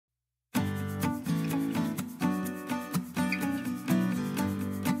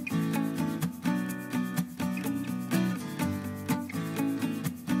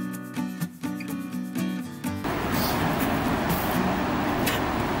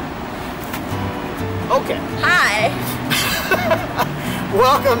Okay. Hi.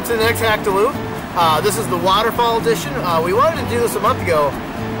 Welcome to Next Hack Duluth. This is the waterfall edition. We wanted to do this a month ago,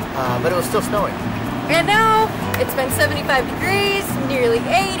 but it was still snowing. And now it's been 75 degrees, nearly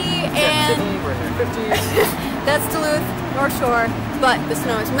 80, and we're in the 50s. That's Duluth, North Shore, but the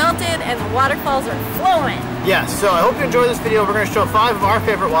snow is melted and the waterfalls are flowing. Yes, so I hope you enjoy this video. We're going to show 5 of our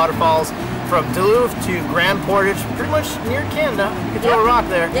favorite waterfalls from Duluth to Grand Portage, pretty much near Canada. You can throw a rock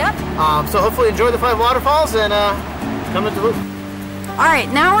there. Yep. So hopefully enjoy the 5 waterfalls and come to Duluth.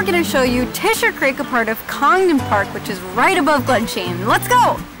 Alright, now we're going to show you Tisher Creek, a part of Congdon Park, which is right above Glensheen. Let's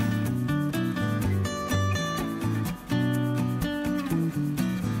go!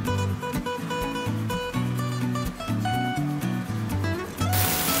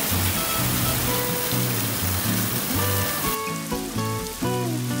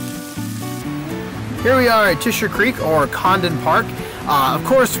 Here we are at Tisher Creek, or Congdon Park. Of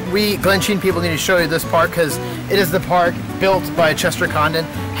course, we Glensheen people need to show you this park because it is the park built by Chester Congdon,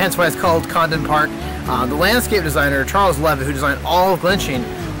 hence why it's called Congdon Park. The landscape designer, Charles Levitt, who designed all of Glensheen,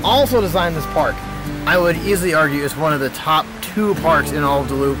 also designed this park. I would easily argue it's one of the top 2 parks in all of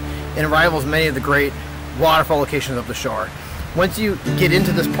Duluth and rivals many of the great waterfall locations up the shore. Once you get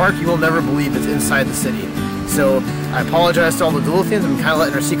into this park, you will never believe it's inside the city. So I apologize to all the Duluthians. I'm kind of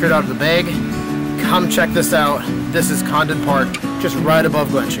letting our secret out of the bag. Come check this out. This is Congdon Park, just right above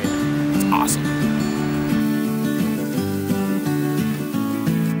Glensheen. It's awesome.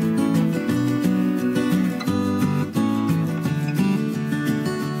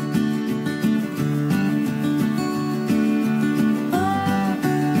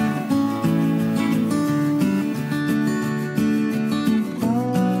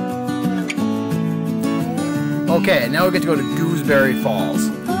 Okay, now we get to go to Gooseberry Falls.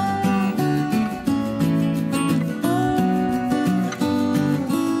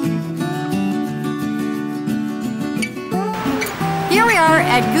 Here we are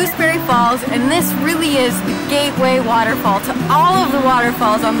at Gooseberry Falls, and this really is the gateway waterfall to all of the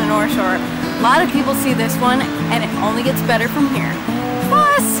waterfalls on the North Shore. A lot of people see this one, and it only gets better from here.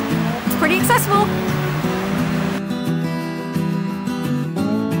 Plus, it's pretty accessible.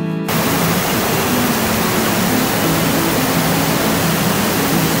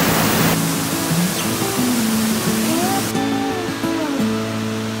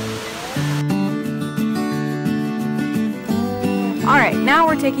 Alright, now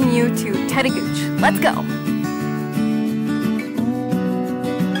we're taking you to Tettagooch. Let's go!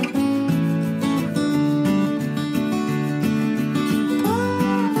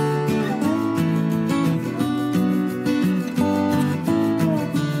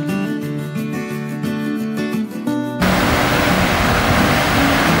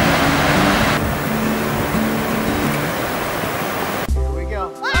 Here we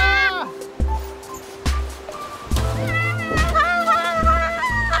go.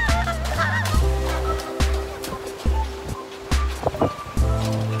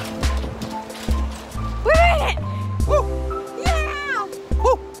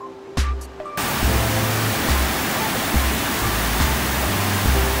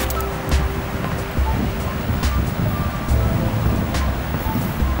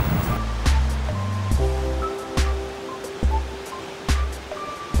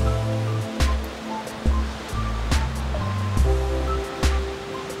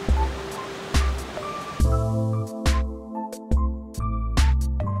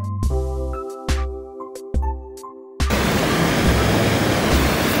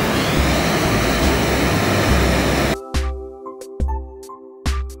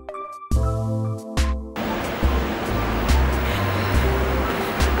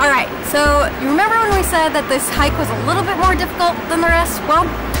 Alright, so you remember when we said that this hike was a little bit more difficult than the rest? Well,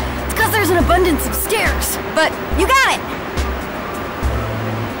 it's because there's an abundance of stairs, but you got it!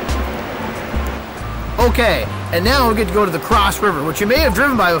 Okay, and now we get to go to the Cross River, which you may have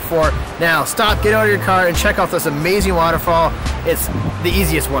driven by before. Now stop, get out of your car, and check out this amazing waterfall. It's the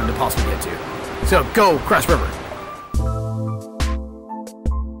easiest one to possibly get to. So go Cross River.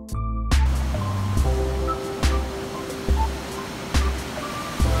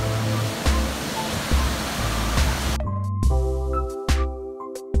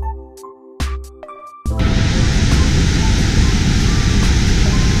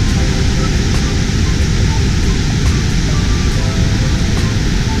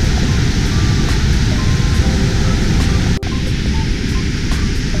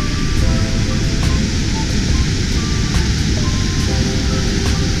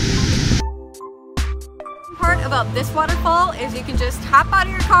 about this waterfall is you can just hop out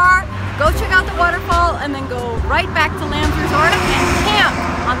of your car, go check out the waterfall, and then go right back to Lamb's Resort and camp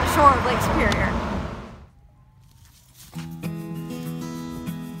on the shore of Lake Superior.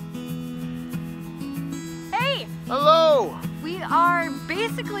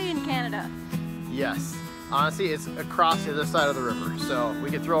 basically in Canada. Yes. Honestly, it's across the other side of the river, so we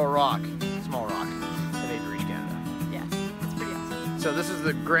could throw a rock, small rock, and maybe reach Canada. Yeah, it's pretty awesome. So this is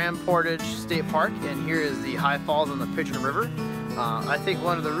the Grand Portage State Park, and here is the high falls on the Pigeon River. I think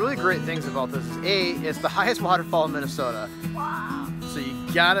one of the really great things about this is it's the highest waterfall in Minnesota. Wow. So you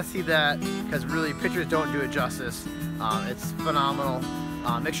gotta see that, because really pictures don't do it justice. It's phenomenal.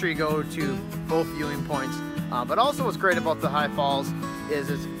 Make sure you go to both viewing points. But also what's great about the high falls is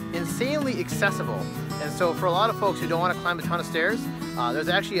it's insanely accessible. And so for a lot of folks who don't want to climb a ton of stairs, there's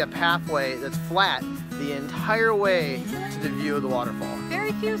actually a pathway that's flat the entire way to the view of the waterfall.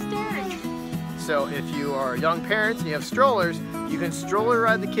 Very few stairs. So if you are young parents and you have strollers, you can stroller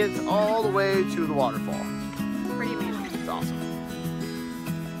ride the kids all the way to the waterfall.